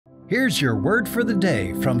Here's your word for the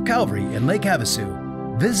day from Calvary in Lake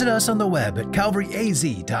Havasu. Visit us on the web at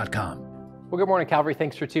calvaryaz.com. Well, good morning, Calvary.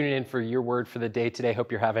 Thanks for tuning in for your word for the day today.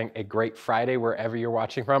 Hope you're having a great Friday wherever you're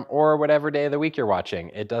watching from, or whatever day of the week you're watching.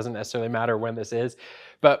 It doesn't necessarily matter when this is,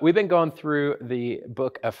 but we've been going through the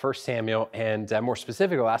book of 1 Samuel, and more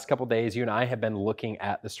specifically, the last couple of days, you and I have been looking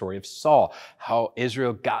at the story of Saul, how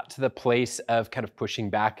Israel got to the place of kind of pushing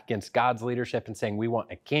back against God's leadership and saying, we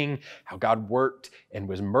want a king, how God worked and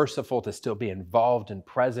was merciful to still be involved and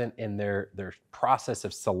present in their process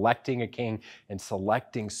of selecting a king and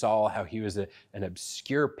selecting Saul, how he was an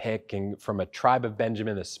obscure pick and from a tribe of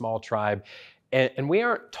Benjamin, a small tribe. And we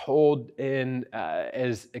aren't told in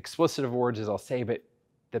as explicit of words as I'll say, but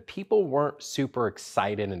the people weren't super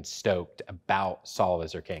excited and stoked about Saul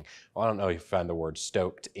as their king. Well, I don't know if you find the word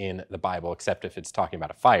stoked in the Bible, except if it's talking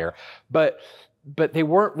about a fire, but they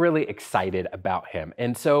weren't really excited about him.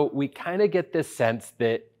 And so we kind of get this sense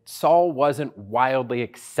that Saul wasn't wildly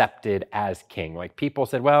accepted as king. Like people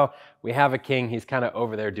said, well, we have a king, he's kind of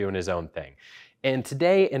over there doing his own thing. And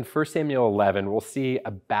today in 1 Samuel 11, we'll see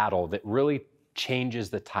a battle that really changes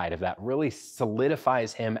the tide of that, really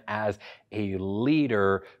solidifies him as a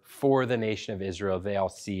leader for the nation of Israel they all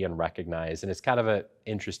see and recognize. And it's kind of an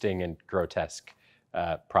interesting and grotesque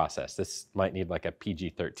process. This might need like a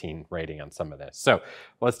PG-13 rating on some of this. So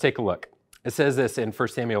let's take a look. It says this in 1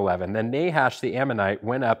 Samuel 11, Then Nahash the Ammonite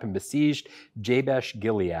went up and besieged Jabesh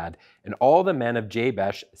Gilead, and all the men of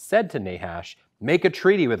Jabesh said to Nahash, make a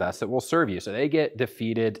treaty with us that will serve you. So they get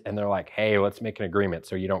defeated and they're like, hey, let's make an agreement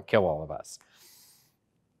so you don't kill all of us.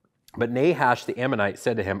 But Nahash the Ammonite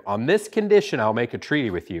said to him, on this condition I'll make a treaty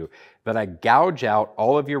with you, that I gouge out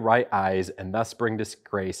all of your right eyes and thus bring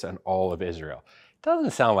disgrace on all of Israel.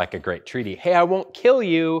 Doesn't sound like a great treaty. Hey, I won't kill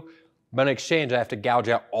you, but in exchange, I have to gouge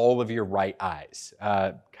out all of your right eyes.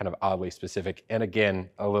 Kind of oddly specific, and again,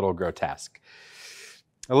 a little grotesque.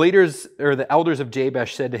 The leaders, or the elders of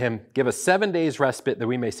Jabesh said to him, give us 7 days respite that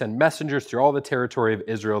we may send messengers through all the territory of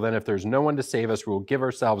Israel. Then if there's no one to save us, we will give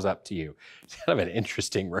ourselves up to you. It's kind of an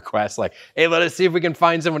interesting request, like, hey, let us see if we can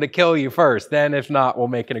find someone to kill you first. Then if not, we'll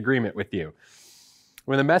make an agreement with you.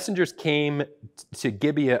 When the messengers came to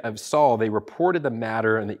Gibeah of Saul, they reported the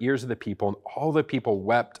matter in the ears of the people, and all the people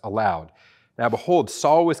wept aloud. Now behold,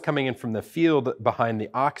 Saul was coming in from the field behind the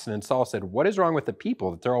oxen, and Saul said, what is wrong with the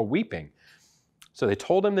people that they're all weeping? So they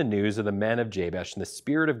told him the news of the men of Jabesh, and the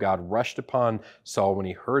Spirit of God rushed upon Saul when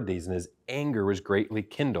he heard these, and his anger was greatly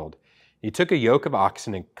kindled. He took a yoke of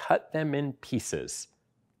oxen and cut them in pieces,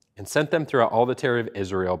 and sent them throughout all the territory of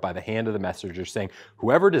Israel by the hand of the messenger, saying,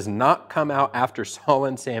 whoever does not come out after Saul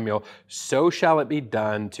and Samuel, so shall it be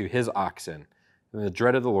done to his oxen. And the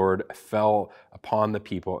dread of the Lord fell upon the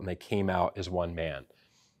people, and they came out as one man.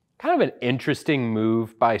 Kind of an interesting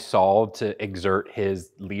move by Saul to exert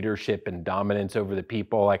his leadership and dominance over the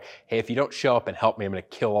people. Like, hey, if you don't show up and help me, I'm going to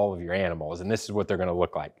kill all of your animals. And this is what they're going to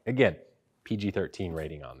look like. Again, PG-13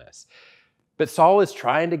 rating on this. But Saul is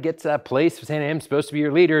trying to get to that place of saying, hey, I'm supposed to be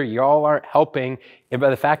your leader. Y'all aren't helping. And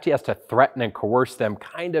by the fact he has to threaten and coerce them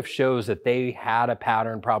kind of shows that they had a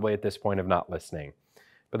pattern probably at this point of not listening.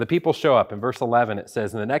 But the people show up. In verse 11, it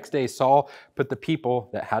says, and the next day Saul put the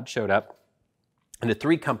people that had showed up into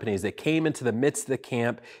 3 companies. They came into the midst of the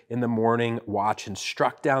camp in the morning watch and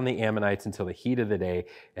struck down the Ammonites until the heat of the day.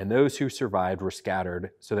 And those who survived were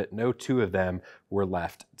scattered so that no 2 of them were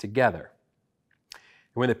left together.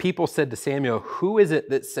 When the people said to Samuel, who is it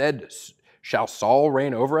that said, shall Saul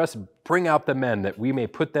reign over us? Bring out the men that we may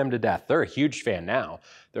put them to death. They're a huge fan now.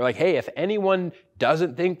 They're like, hey, if anyone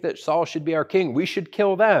doesn't think that Saul should be our king, we should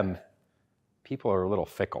kill them. People are a little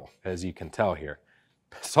fickle, as you can tell here.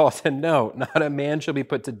 Saul said, no, not a man shall be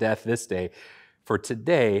put to death this day, for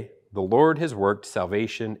today the Lord has worked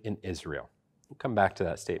salvation in Israel. We'll come back to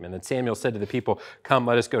that statement. Then Samuel said to the people, come,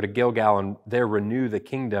 let us go to Gilgal and there renew the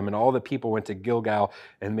kingdom. And all the people went to Gilgal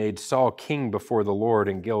and made Saul king before the Lord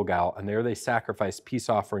in Gilgal. And there they sacrificed peace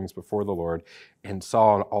offerings before the Lord. And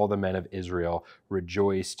Saul and all the men of Israel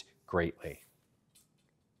rejoiced greatly.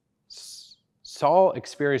 Saul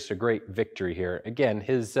experienced a great victory here. Again,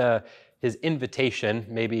 his invitation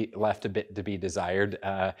maybe left a bit to be desired.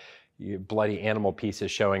 Bloody animal pieces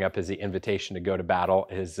showing up as the invitation to go to battle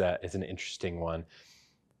is an interesting one.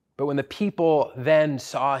 But when the people then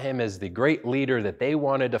saw him as the great leader that they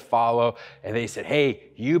wanted to follow, and they said, hey,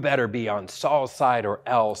 you better be on Saul's side or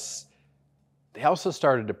else, they also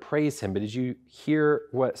started to praise him. But did you hear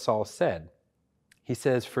what Saul said? He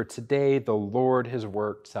says, for today the Lord has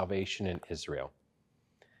worked salvation in Israel.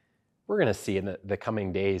 We're going to see in the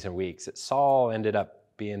coming days and weeks that Saul ended up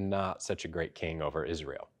being not such a great king over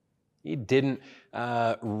Israel. He didn't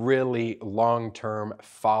really long-term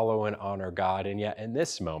follow and honor God. And yet in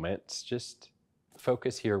this moment, just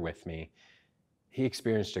focus here with me, he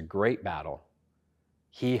experienced a great battle.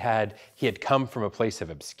 He had come from a place of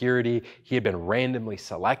obscurity. He had been randomly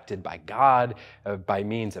selected by God by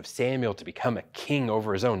means of Samuel to become a king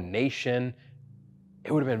over his own nation.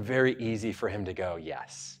 It would have been very easy for him to go,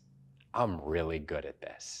 yes, I'm really good at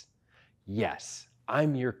this. Yes,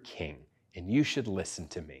 I'm your king, and you should listen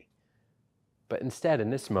to me. But instead, in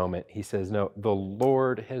this moment, he says, no, the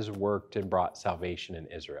Lord has worked and brought salvation in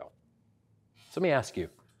Israel. So let me ask you,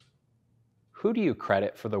 who do you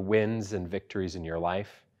credit for the wins and victories in your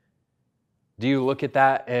life? Do you look at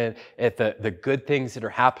that and at the good things that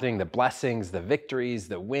are happening, the blessings, the victories,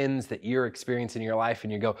 the wins that you're experiencing in your life,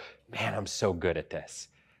 and you go, man, I'm so good at this.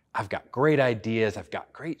 I've got great ideas. I've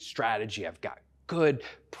got great strategy. I've got good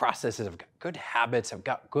processes. I've got good habits. I've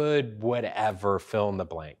got good whatever, fill in the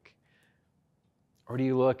blank. Or do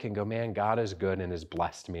you look and go, man, God is good and has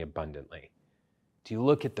blessed me abundantly? Do you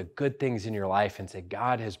look at the good things in your life and say,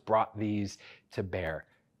 God has brought these to bear?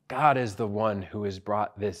 God is the one who has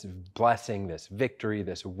brought this blessing, this victory,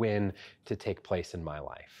 this win to take place in my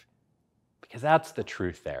life. Because that's the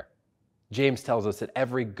truth there. James tells us that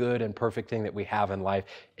every good and perfect thing that we have in life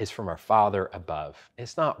is from our Father above.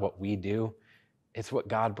 It's not what we do. It's what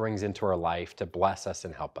God brings into our life to bless us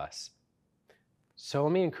and help us. So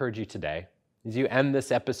let me encourage you today, as you end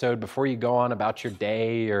this episode, before you go on about your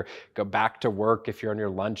day or go back to work if you're on your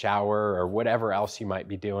lunch hour or whatever else you might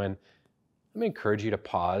be doing, let me encourage you to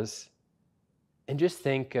pause and just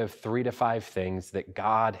think of 3 to 5 things that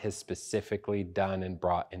God has specifically done and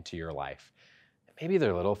brought into your life. Maybe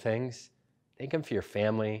they're little things. Thank Him for your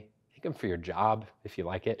family. Thank Him for your job, if you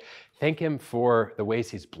like it. Thank Him for the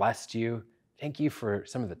ways He's blessed you. Thank you for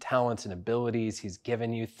some of the talents and abilities He's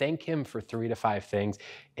given you. Thank Him for 3 to 5 things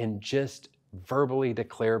and just verbally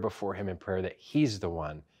declare before Him in prayer that He's the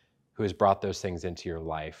one who has brought those things into your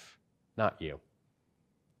life, not you.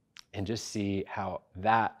 And just see how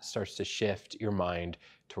that starts to shift your mind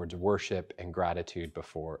towards worship and gratitude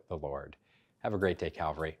before the Lord. Have a great day,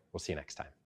 Calvary. We'll see you next time.